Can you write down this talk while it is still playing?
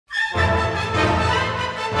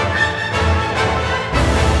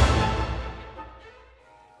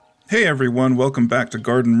Hey everyone, welcome back to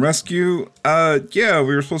Garden Rescue. Yeah,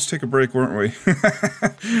 we were supposed to take a break, weren't we?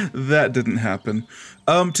 That didn't happen.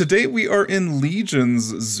 Today we are in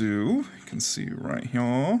Leijon's zoo. You can see right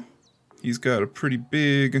here. He's got a pretty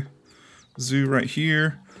big zoo right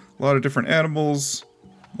here. A lot of different animals,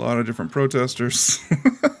 a lot of different protesters.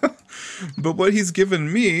 But what he's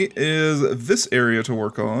given me is this area to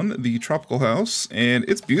work on, the tropical house, and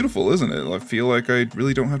it's beautiful, isn't it? I feel like I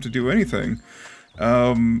really don't have to do anything.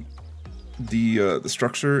 The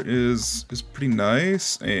structure is pretty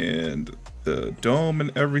nice, and the dome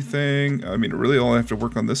and everything. I mean, really all I have to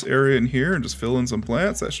work on this area in here and just fill in some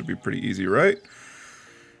plants. That should be pretty easy, right?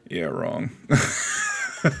 Yeah, wrong.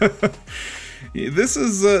 This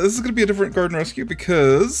is going to be a different garden rescue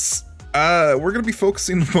because we're going to be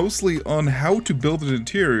focusing mostly on how to build an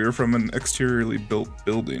interior from an exteriorly built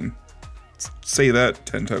building. Say that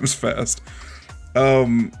 10 times fast.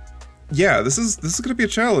 Yeah, this is going to be a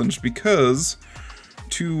challenge because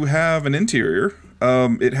to have an interior,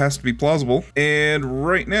 it has to be plausible, and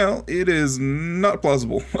right now it is not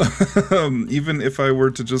plausible. Even if I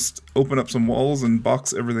were to just open up some walls and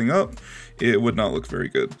box everything up, it would not look very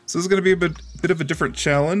good. So this is going to be a bit of a different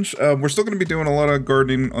challenge. We're still going to be doing a lot of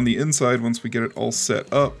gardening on the inside once we get it all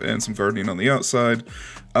set up, and some gardening on the outside.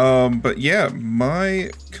 But yeah,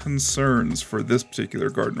 my concerns for this particular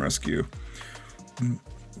garden rescue.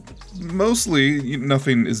 Mostly,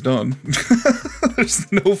 nothing is done. There's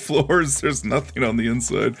no floors, there's nothing on the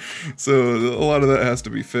inside. So a lot of that has to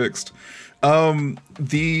be fixed.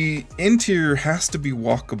 The interior has to be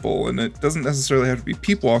walkable, and it doesn't necessarily have to be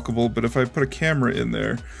peep walkable, but if I put a camera in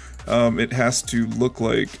there, it has to look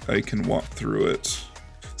like I can walk through it.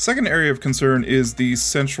 Second area of concern is the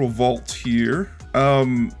central vault here.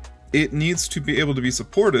 It needs to be able to be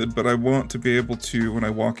supported, but I want to be able to, when I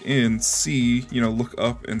walk in, see, look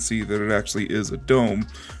up and see that it actually is a dome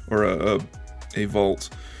or a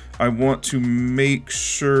vault. I want to make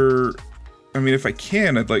sure, I mean, if I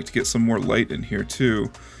can, I'd like to get some more light in here too,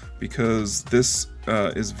 because this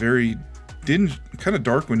is very kind of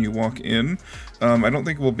dark when you walk in. I don't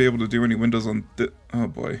think we'll be able to do any windows on oh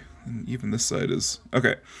boy, and even this side is,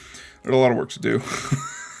 okay, there's a lot of work to do.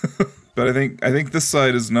 But I think this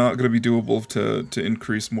side is not going to be doable to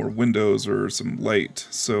increase more windows or some light.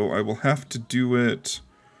 So I will have to do it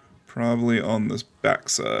probably on this back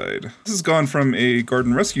side. This has gone from a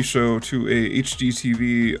garden rescue show to a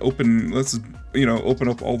HGTV open, let's open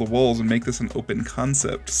up all the walls and make this an open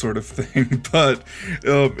concept sort of thing. But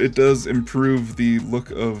it does improve the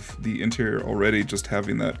look of the interior already, just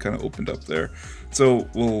having that kind of opened up there. So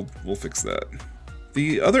we'll fix that.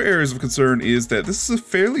 The other areas of concern is that this is a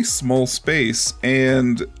fairly small space,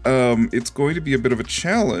 and it's going to be a bit of a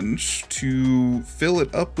challenge to fill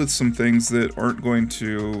it up with some things that aren't going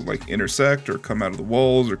to like intersect or come out of the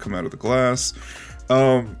walls or come out of the glass.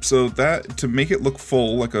 So that to make it look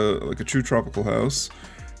full like a true tropical house,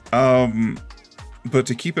 but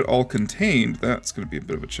to keep it all contained, that's going to be a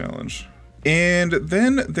bit of a challenge. And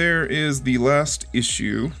then there is the last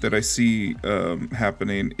issue that I see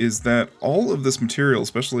happening is that all of this material,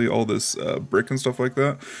 especially all this brick and stuff like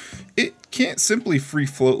that, it can't simply free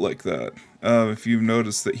float like that. If you've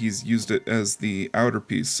noticed that he's used it as the outer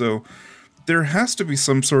piece. So there has to be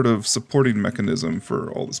some sort of supporting mechanism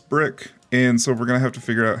for all this brick. And so we're going to have to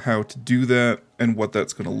figure out how to do that and what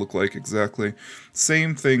that's going to look like exactly.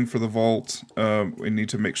 Same thing for the vault. We need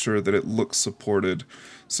to make sure that it looks supported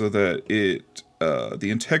so that the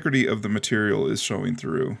integrity of the material is showing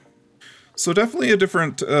through. So definitely a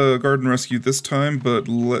different garden rescue this time, but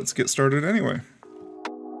let's get started anyway.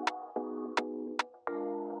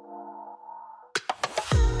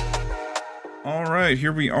 Alright,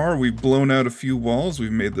 here we are. We've blown out a few walls.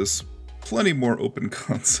 We've made this plenty more open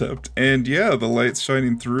concept. And yeah, the light's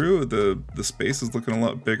shining through. The space is looking a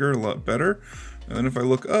lot bigger, a lot better. And then if I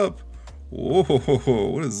look up, whoa,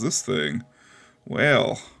 what is this thing?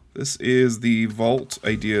 Well, this is the vault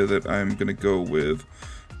idea that I'm going to go with.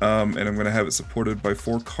 And I'm going to have it supported by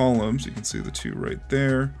 4 columns. You can see the 2 right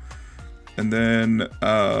there. And then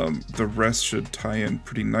the rest should tie in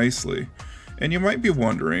pretty nicely. And you might be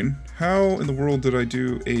wondering, how in the world did I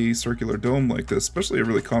do a circular dome like this, especially a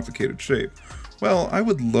really complicated shape? Well, I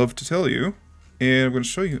would love to tell you, and I'm going to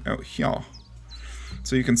show you out here.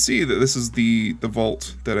 So you can see that this is the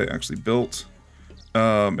vault that I actually built,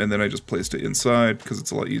 and then I just placed it inside because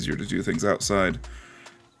it's a lot easier to do things outside.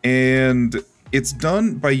 And it's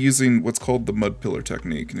done by using what's called the mud pillar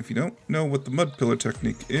technique. And if you don't know what the mud pillar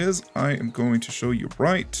technique is, I am going to show you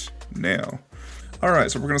right now.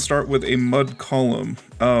 Alright, so we're going to start with a mud column.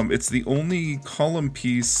 It's the only column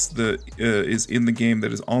piece that is in the game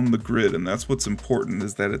that is on the grid, and that's what's important,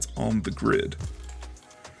 is that it's on the grid.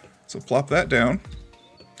 So plop that down.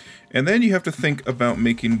 And then you have to think about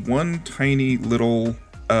making one tiny little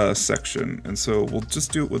section. And so we'll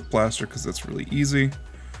just do it with plaster because that's really easy.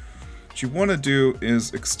 What you want to do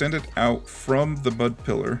is extend it out from the mud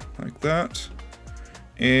pillar like that.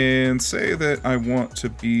 And say that I want to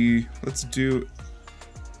be, let's do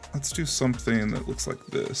something that looks like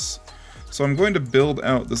this. So I'm going to build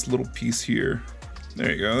out this little piece here.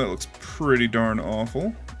 There you go, that looks pretty darn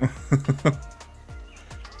awful. Here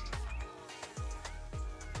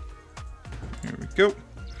we go.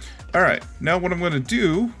 Alright, now what I'm going to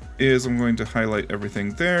do is I'm going to highlight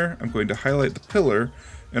everything there. I'm going to highlight the pillar,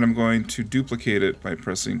 and I'm going to duplicate it by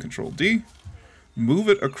pressing Ctrl D. Move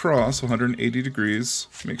it across 180 degrees.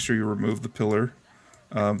 Make sure you remove the pillar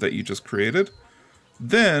that you just created.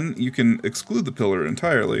 Then you can exclude the pillar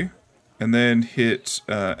entirely, and then hit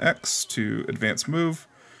X to advance move,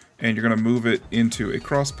 and you're going to move it into a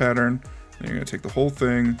cross pattern. Then you're going to take the whole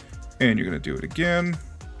thing, and you're going to do it again,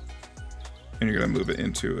 and you're going to move it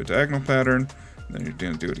into a diagonal pattern, and then you're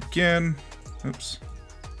going to do it again. Oops.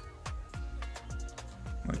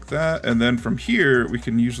 Like that, and then from here we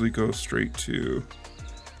can usually go straight to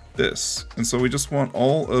this. And so we just want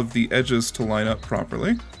all of the edges to line up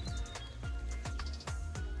properly.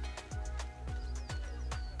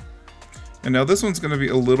 And now this one's going to be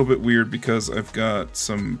a little bit weird because I've got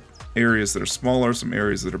some areas that are smaller, some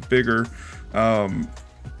areas that are bigger.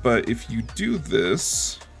 But if you do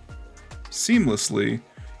this seamlessly,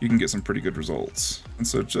 you can get some pretty good results. And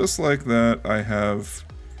so just like that, I have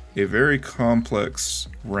a very complex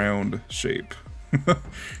round shape.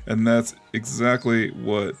 And that's exactly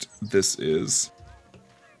what this is.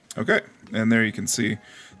 Okay, and there you can see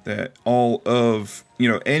that all of,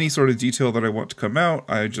 any sort of detail that I want to come out,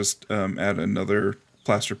 I just add another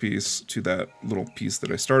plaster piece to that little piece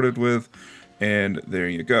that I started with, and there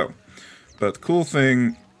you go. But the cool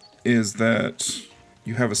thing is that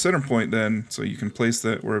you have a center point then, so you can place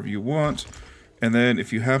that wherever you want. And then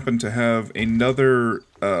if you happen to have another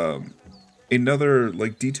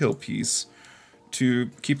like detail piece to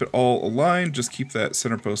keep it all aligned, just keep that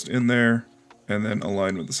center post in there and then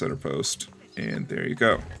align with the center post. And there you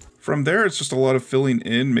go. From there, it's just a lot of filling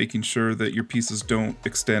in, making sure that your pieces don't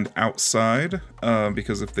extend outside,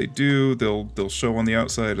 because if they do, they'll show on the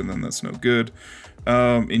outside, and then that's no good.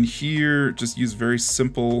 In here, just use very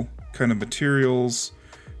simple kind of materials,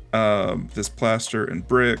 this plaster and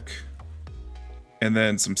brick, and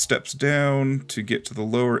then some steps down to get to the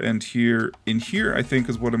lower end here. In here, I think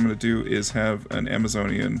is what I'm going to do is have an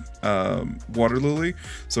Amazonian water lily.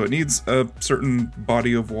 So it needs a certain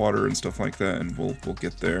body of water and stuff like that, and we'll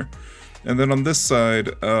get there. And then on this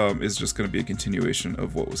side is just going to be a continuation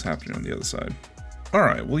of what was happening on the other side. All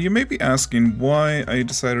right, well, you may be asking why I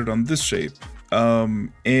decided on this shape.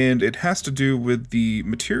 And it has to do with the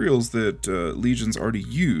materials that Leijon's already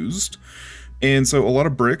used. And so a lot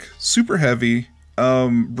of brick, super heavy,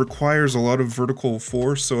 requires a lot of vertical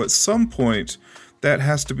force, so at some point that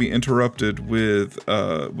has to be interrupted with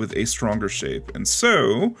a stronger shape. And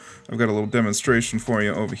so I've got a little demonstration for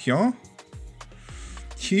you over here.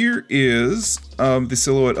 Here is the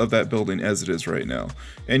silhouette of that building as it is right now,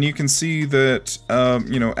 and you can see that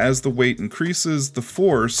as the weight increases, the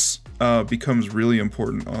force becomes really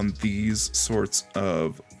important on these sorts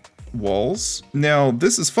of walls. Now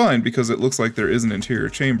this is fine because it looks like there is an interior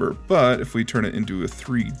chamber, but if we turn it into a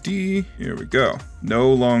 3D, here we go.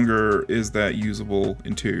 No longer is that usable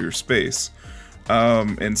interior space.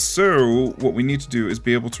 And so what we need to do is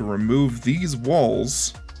be able to remove these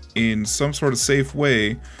walls in some sort of safe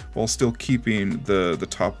way while still keeping the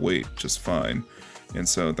top weight just fine. And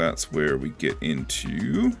so that's where we get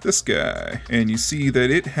into this guy. And you see that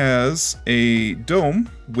it has a dome,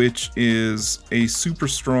 which is a super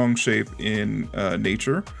strong shape in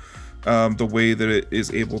nature. The way that it is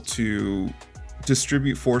able to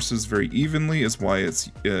distribute forces very evenly is why it's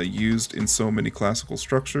used in so many classical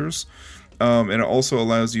structures. And it also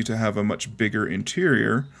allows you to have a much bigger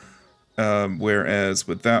interior. Whereas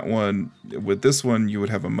with this one, you would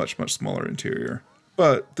have a much smaller interior.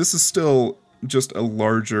 But this is still just a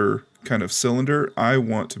larger kind of cylinder. I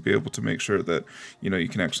want to be able to make sure that, you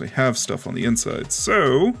can actually have stuff on the inside.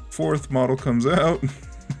 So, fourth model comes out.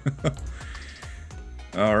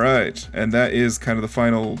 All right, and that is kind of the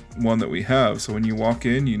final one that we have. So when you walk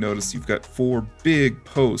in, you notice you've got 4 big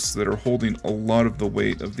posts that are holding a lot of the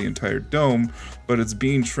weight of the entire dome, but it's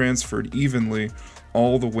being transferred evenly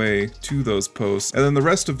all the way to those posts. And then the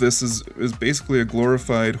rest of this is basically a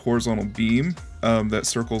glorified horizontal beam that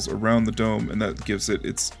circles around the dome, and that gives it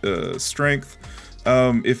its strength.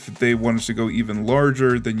 If they wanted to go even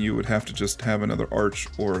larger, then you would have to just have another arch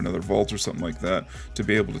or another vault or something like that to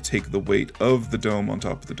be able to take the weight of the dome on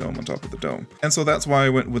top of the dome on top of the dome. And so that's why I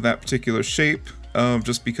went with that particular shape,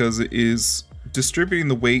 just because it is distributing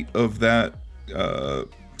the weight of that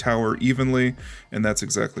tower evenly, and that's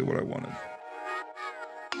exactly what I wanted.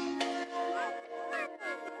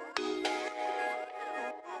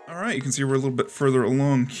 Alright, you can see we're a little bit further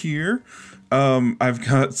along here. I've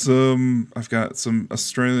got some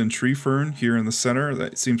Australian tree fern here in the center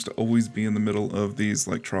that seems to always be in the middle of these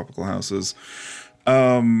like tropical houses.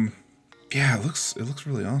 Yeah, it looks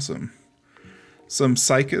really awesome. Some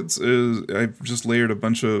cycads. I've just layered a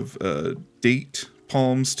bunch of date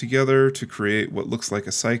palms together to create what looks like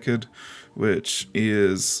a cycad, which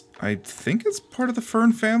is, I think it's part of the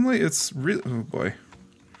fern family. It's really, oh boy.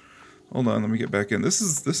 Hold on, let me get back in. This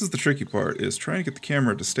is the tricky part, is trying to get the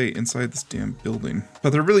camera to stay inside this damn building. But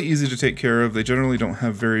they're really easy to take care of. They generally don't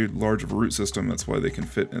have very large of a root system. That's why they can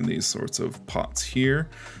fit in these sorts of pots here.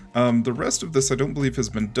 The rest of this I don't believe has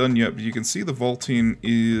been done yet, but you can see the vaulting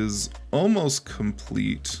is almost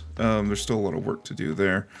complete. There's still a lot of work to do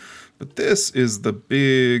there. But this is the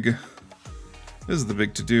big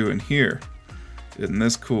to-do in here. Isn't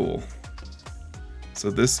this cool? So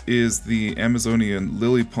this is the Amazonian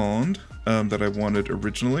lily pond that I wanted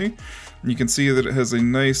originally. And you can see that it has a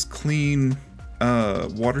nice clean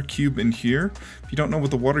water cube in here. If you don't know what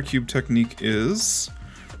the water cube technique is,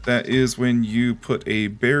 that is when you put a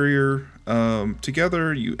barrier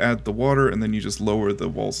together, you add the water, and then you just lower the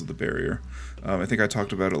walls of the barrier. I think I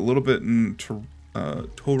talked about it a little bit in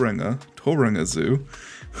Tauranga Zoo.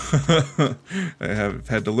 I have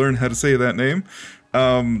had to learn how to say that name.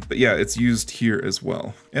 But yeah, it's used here as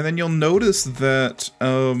well. And then you'll notice that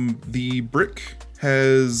the brick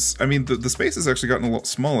has, I mean, the space has actually gotten a lot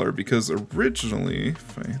smaller, because originally,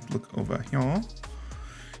 if I look over here,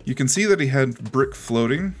 you can see that he had brick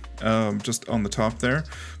floating just on the top there.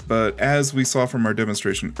 But as we saw from our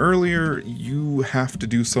demonstration earlier, you have to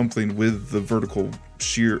do something with the vertical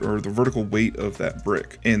shear, or the vertical weight of that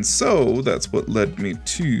brick. And so that's what led me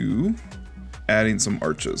to adding some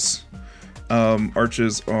arches.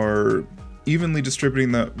 Arches are evenly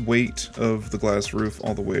distributing that weight of the glass roof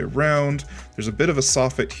all the way around. There's a bit of a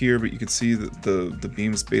soffit here, but you can see that the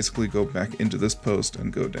beams basically go back into this post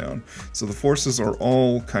and go down. So the forces are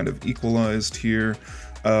all kind of equalized here.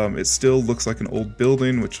 It still looks like an old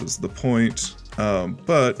building, which was the point,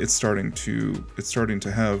 but it's starting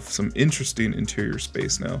to have some interesting interior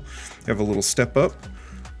space now. You have a little step up,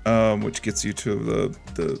 which gets you to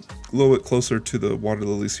the little bit closer to the water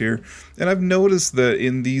lilies here. And I've noticed that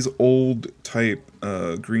in these old type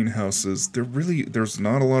greenhouses, there's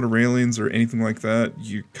not a lot of railings or anything like that.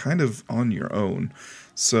 You're kind of on your own.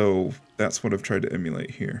 So that's what I've tried to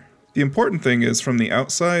emulate here. The important thing is, from the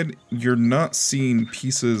outside, you're not seeing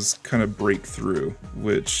pieces kind of break through,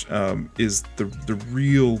 which is the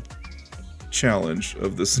real challenge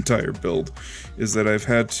of this entire build, is that I've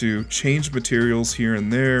had to change materials here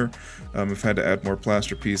and there. I've had to add more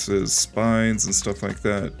plaster pieces, spines and stuff like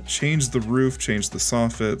that, change the roof, change the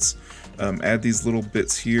soffits, add these little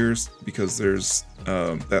bits here because there's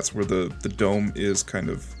that's where the dome is kind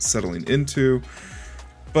of settling into.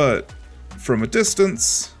 But from a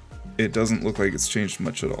distance, it doesn't look like it's changed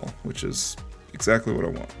much at all, which is exactly what I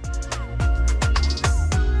want.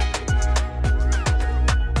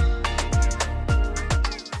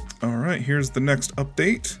 Alright, here's the next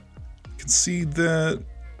update. You can see that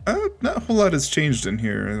not a whole lot has changed in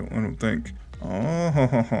here, I don't think.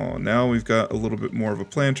 Oh, now we've got a little bit more of a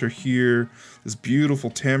planter here. This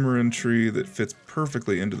beautiful tamarind tree that fits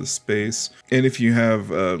perfectly into the space. And if you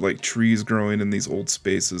have like trees growing in these old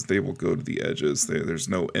spaces, they will go to the edges. There's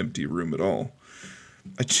no empty room at all.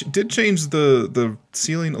 I did change the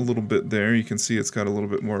ceiling a little bit there. You can see it's got a little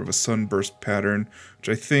bit more of a sunburst pattern, which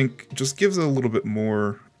I think just gives it a little bit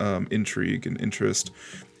more intrigue and interest.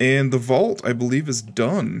 And the vault, I believe, is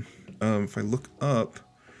done. If I look up,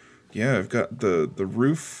 yeah, I've got the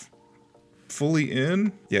roof fully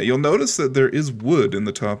in. Yeah, you'll notice that there is wood in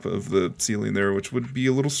the top of the ceiling there, which would be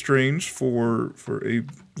a little strange for a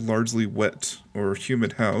largely wet or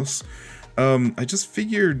humid house. I just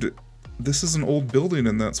figured this is an old building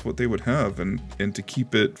and that's what they would have, and to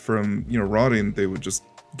keep it from, you know, rotting, they would just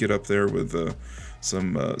get up there with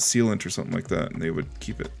some sealant or something like that, and they would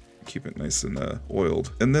keep it nice and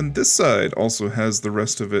oiled. And then this side also has the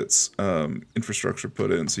rest of its infrastructure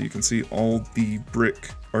put in, so you can see all the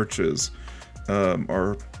brick arches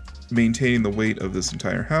are maintaining the weight of this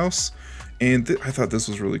entire house. And I thought this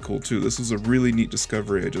was really cool too. This was a really neat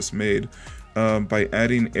discovery I just made by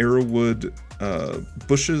adding arrowwood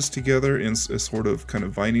bushes together in a sort of kind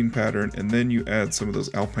of vining pattern, and then you add some of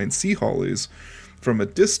those alpine sea hollies. From a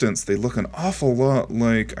distance, they look an awful lot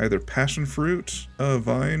like either passion fruit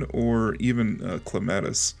vine or even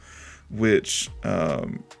clematis, which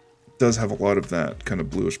does have a lot of that kind of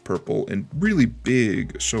bluish purple and really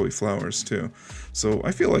big showy flowers too. So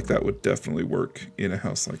I feel like that would definitely work in a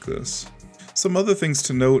house like this. Some other things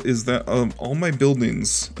to note is that all my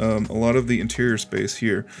buildings, a lot of the interior space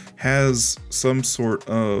here has some sort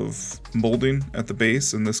of molding at the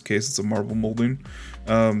base. In this case, it's a marble molding.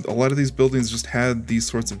 A lot of these buildings just had these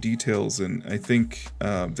sorts of details, and I think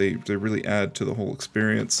they really add to the whole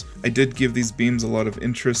experience. I did give these beams a lot of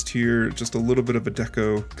interest here, just a little bit of a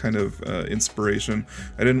deco kind of inspiration.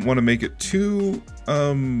 I didn't want to make it too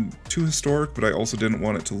historic, but I also didn't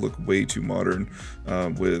want it to look way too modern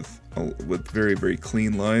with very, very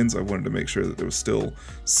clean lines. I wanted to make sure that there was still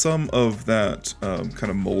some of that kind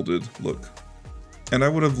of molded look. And I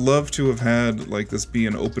would have loved to have had like this be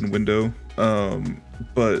an open window,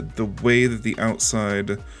 but the way that the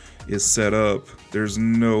outside is set up, there's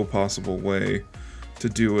no possible way to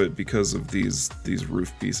do it because of these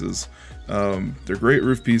roof pieces. They're great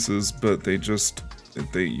roof pieces, but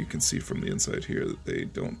you can see from the inside here that they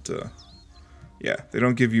don't they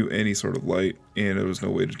don't give you any sort of light, and there was no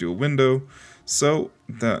way to do a window. So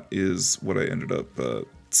that is what I ended up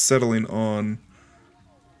settling on.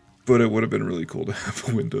 But it would have been really cool to have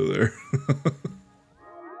a window there.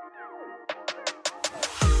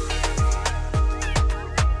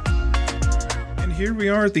 And here we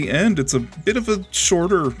are at the end. It's a bit of a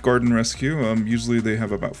shorter garden rescue. Usually they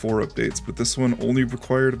have about 4 updates, but this one only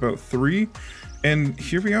required about 3. And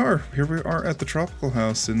here we are. Here we are at the tropical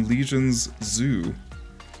house in Leijon's zoo. You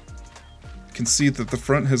can see that the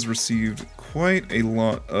front has received quite a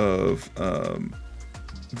lot of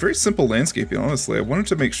very simple landscaping, honestly. I wanted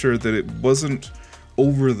to make sure that it wasn't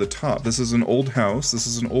over the top. This is an old house, this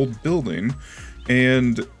is an old building,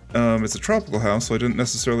 and it's a tropical house, so I didn't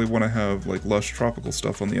necessarily want to have like lush tropical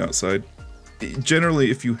stuff on the outside. Generally,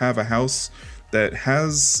 if you have a house that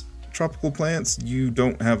has tropical plants, you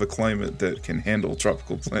don't have a climate that can handle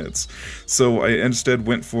tropical plants. So I instead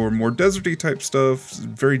went for more deserty type stuff,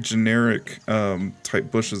 very generic type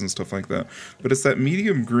bushes and stuff like that. But it's that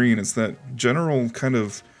medium green, it's that general kind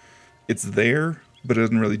of, it's there, but it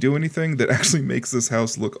doesn't really do anything, that actually makes this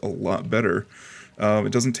house look a lot better.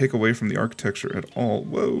 It doesn't take away from the architecture at all.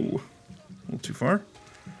 Whoa, a little too far.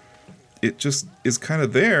 It just is kind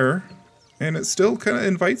of there, and it still kind of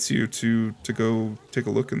invites you to go take a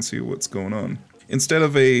look and see what's going on. Instead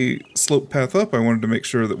of a slope path up, I wanted to make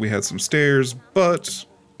sure that we had some stairs, but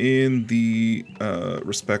in the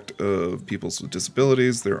respect of people with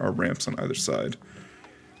disabilities, there are ramps on either side.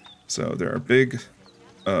 So there are big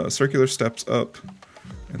circular steps up,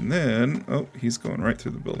 and then, oh, he's going right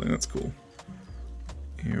through the building. That's cool.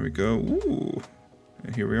 Here we go. Ooh.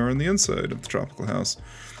 And here we are on the inside of the tropical house.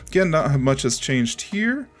 Again, not much has changed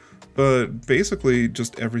here, but basically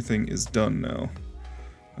just everything is done now.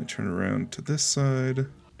 I turn around to this side,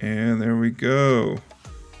 and there we go.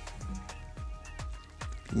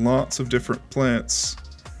 Lots of different plants,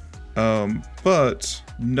 but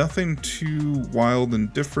nothing too wild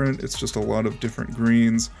and different. It's just a lot of different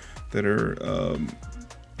greens that are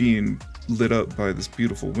being lit up by this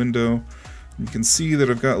beautiful window. You can see that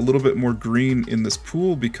I've got a little bit more green in this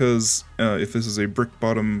pool because if this is a brick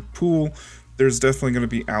bottom pool, there's definitely going to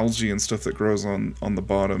be algae and stuff that grows on the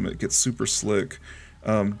bottom. It gets super slick.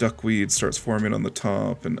 Duckweed starts forming on the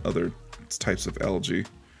top and other types of algae.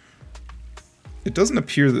 It doesn't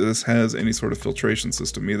appear that this has any sort of filtration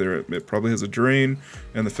system either. It probably has a drain,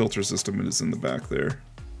 and the filter system is in the back there.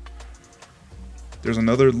 There's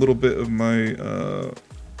another little bit of my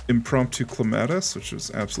impromptu clematis, which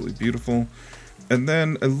is absolutely beautiful. And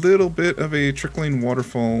then a little bit of a trickling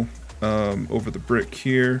waterfall over the brick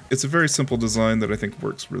here. It's a very simple design that I think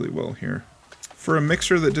works really well here. For a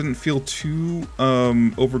mixture that didn't feel too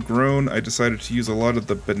overgrown, I decided to use a lot of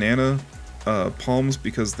the banana palms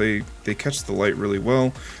because they catch the light really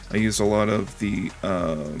well. I used a lot of the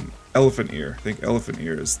elephant ear. I think elephant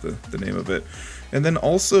ear is the name of it. And then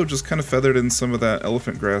also just kind of feathered in some of that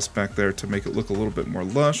elephant grass back there to make it look a little bit more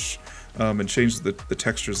lush and change the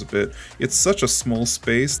textures a bit. It's such a small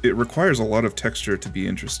space. It requires a lot of texture to be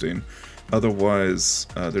interesting. Otherwise,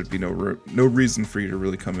 there'd be no reason for you to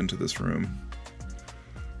really come into this room.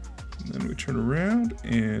 And then we turn around,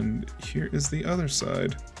 and here is the other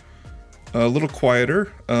side. A little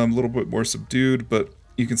quieter, a little bit more subdued, but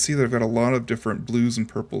you can see that I've got a lot of different blues and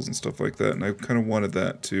purples and stuff like that, and I kind of wanted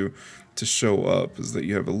that to show up, is that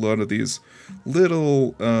you have a lot of these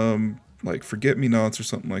little like forget-me-nots or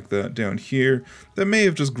something like that down here that may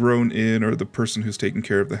have just grown in, or the person who's taking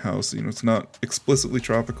care of the house. You know, it's not explicitly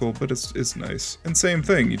tropical, but it's nice. And same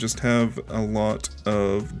thing, you just have a lot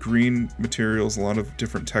of green materials, a lot of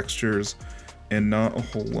different textures, and not a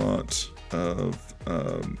whole lot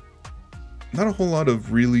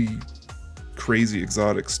of really crazy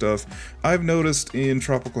exotic stuff. I've noticed in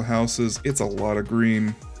tropical houses, it's a lot of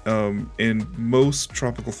green, and most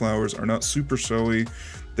tropical flowers are not super showy.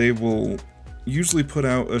 They will usually put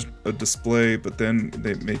out a display, but then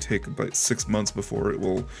they may take about 6 months before it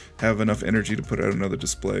will have enough energy to put out another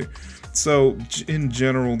display. So in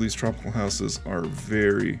general, these tropical houses are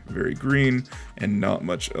very, very green and not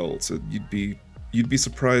much else. You'd be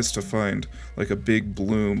surprised to find like a big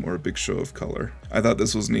bloom or a big show of color. I thought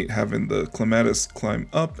this was neat, having the clematis climb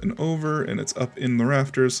up and over, and it's up in the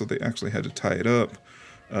rafters, so they actually had to tie it up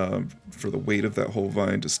for the weight of that whole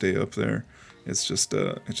vine to stay up there. It's just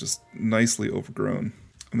nicely overgrown.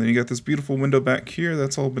 And then you got this beautiful window back here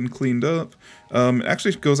that's all been cleaned up. It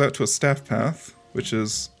actually goes out to a staff path, which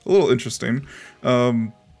is a little interesting.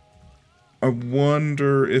 I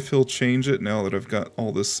wonder if he'll change it now that I've got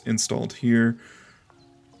all this installed here.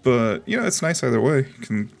 But, you know, it's nice either way. You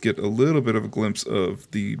can get a little bit of a glimpse of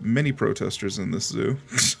the many protesters in this zoo.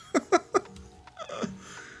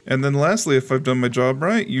 And then lastly, if I've done my job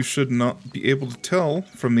right, you should not be able to tell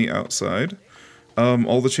from the outside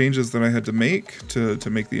all the changes that I had to make to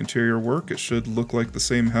make the interior work. It should look like the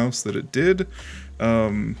same house that it did.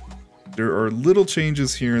 There are little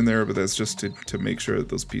changes here and there, but that's just to make sure that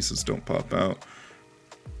those pieces don't pop out.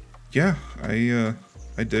 Yeah, I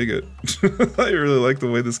dig it. I really like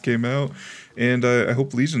the way this came out, and I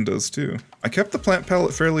hope Leijon does too. I kept the plant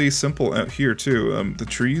palette fairly simple out here too. The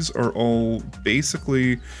trees are all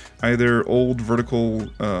basically either old vertical,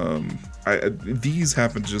 these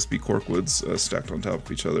happen to just be corkwoods stacked on top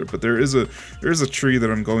of each other, but there is a tree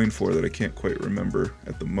that I'm going for that I can't quite remember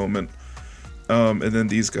at the moment. And then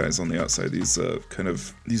these guys on the outside, these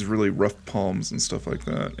these really rough palms and stuff like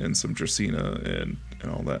that, and some dracaena and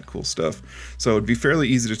all that cool stuff. So it'd be fairly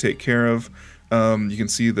easy to take care of. You can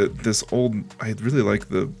see that this old, I really like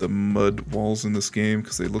the mud walls in this game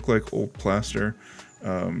because they look like old plaster.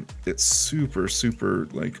 It's super, super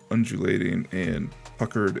like undulating and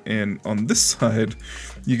puckered, and on this side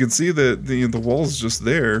you can see that the wall's just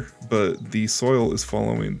there, but the soil is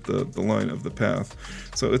following the line of the path.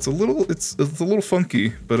 So it's a little funky,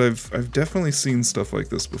 but I've definitely seen stuff like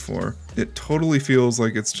this before. It totally feels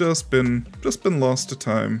like it's just been lost to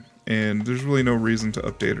time, and there's really no reason to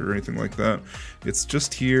update it or anything like that. It's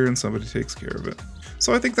just here and somebody takes care of it.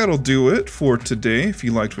 So I think that'll do it for today. If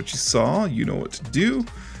you liked what you saw, you know what to do.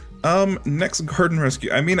 Next garden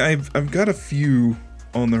rescue. I mean, I've got a few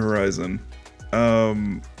on the horizon.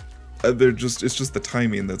 It's just the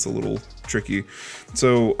timing that's a little tricky.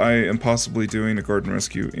 So I am possibly doing a garden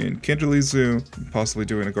rescue in Kinderly Zoo, possibly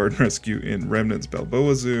doing a garden rescue in Remnants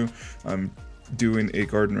Balboa Zoo. I'm doing a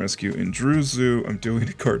garden rescue in Drew Zoo. I'm doing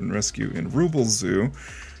a garden rescue in Rubel Zoo,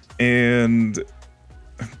 and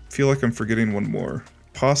I feel like I'm forgetting one more.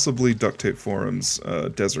 Possibly Duct Tape Forum's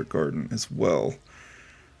Desert Garden as well.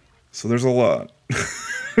 So there's a lot.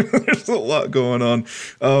 There's a lot going on.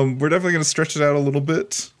 We're definitely going to stretch it out a little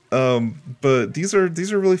bit. But these are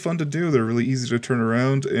really fun to do. They're really easy to turn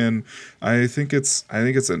around, and I think it's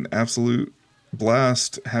an absolute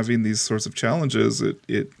blast having these sorts of challenges.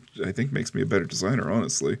 It I think makes me a better designer,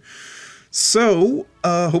 honestly. So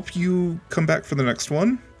hope you come back for the next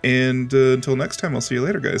one, and until next time, I'll see you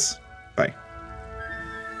later, guys.